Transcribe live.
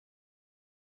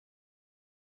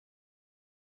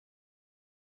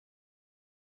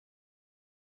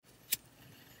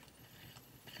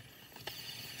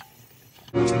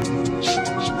My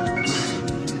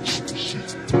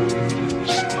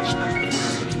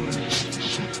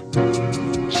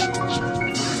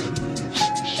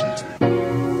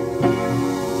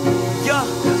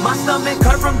stomach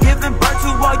hurt from giving birth to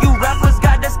all you rappers.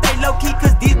 Gotta stay low key,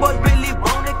 cause these boys really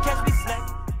wanna catch me slack.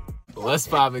 What's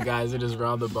poppin', guys? It is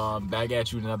Round the Bomb, back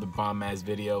at you with another bomb ass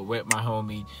video with my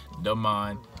homie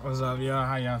Damon. What's up, y'all?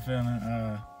 How y'all feeling?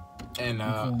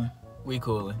 We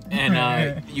coolin'.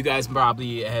 And you guys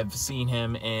probably have seen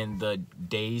him in the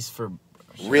Days for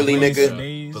Really,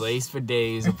 nigga? Blaze for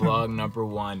Days, vlog number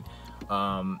 1.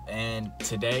 And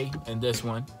today in this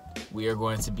one, we are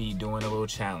going to be doing a little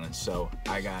challenge. So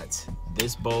I got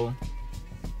this bowl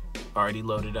already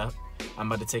loaded up. I'm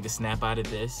about to take a snap out of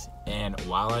this, and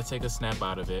while I take a snap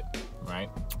out of it, right,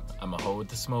 I'm gonna hold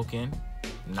the smoke in.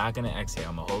 I'm not gonna exhale.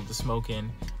 I'm gonna hold the smoke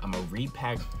in. I'm gonna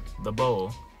repack the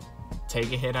bowl,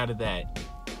 take a hit out of that,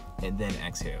 and then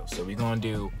exhale. So we're gonna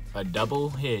do a double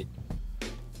hit.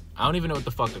 I don't even know what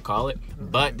the fuck to call it,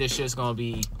 but this shit's gonna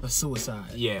be a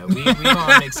suicide. Yeah, we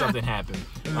gonna make something happen.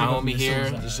 My homie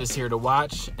here is just here to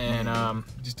watch, and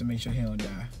just to make sure he don't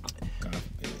die. God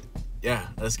forbid. Yeah,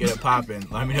 let's get it popping.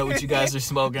 Let me know what you guys are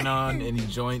smoking on, any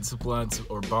joints, blunts,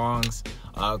 or bongs.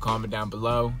 Comment down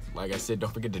below. Like I said,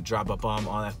 don't forget to drop a bomb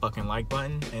on that fucking like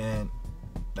button, and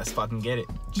let's fucking get it.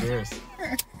 Cheers.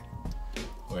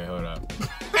 Wait, hold up.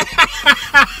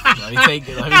 let me take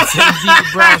deep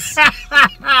breaths,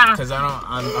 cause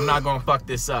I'm not gonna fuck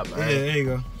this up. All right? Yeah, there you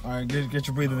go. All right, get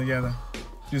your breathing together.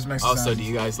 Do some exercise. Also, do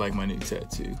you guys like my new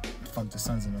tattoo? Fuck, the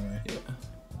sun's in the way. Yeah.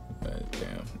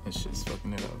 Damn, it's just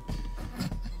fucking it up.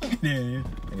 Yeah.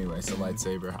 Anyway, it's a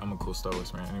lightsaber. I'm a cool Star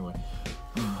Wars man. Anyway.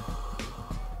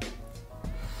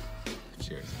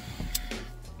 Cheers.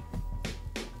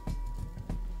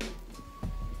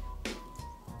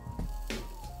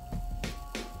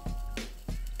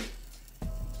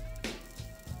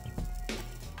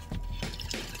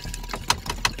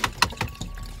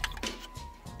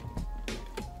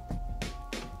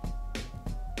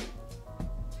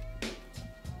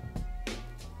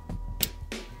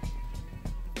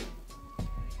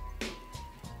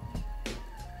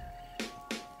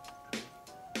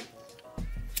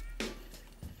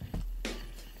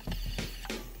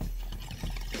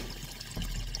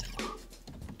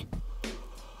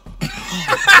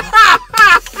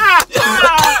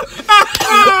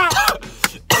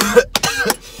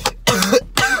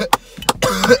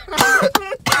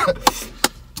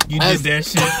 You did that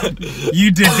shit.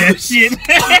 You did that shit.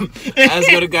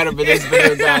 That's gonna got it for this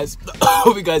video, guys.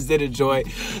 Hope you guys did enjoy.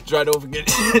 Don't forget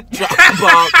to drop the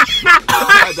bomb.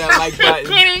 That like button.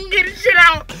 Can't even get shit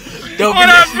out.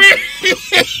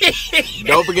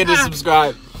 Don't forget to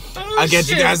subscribe. I'll get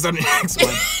you guys on the next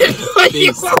one.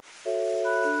 Peace.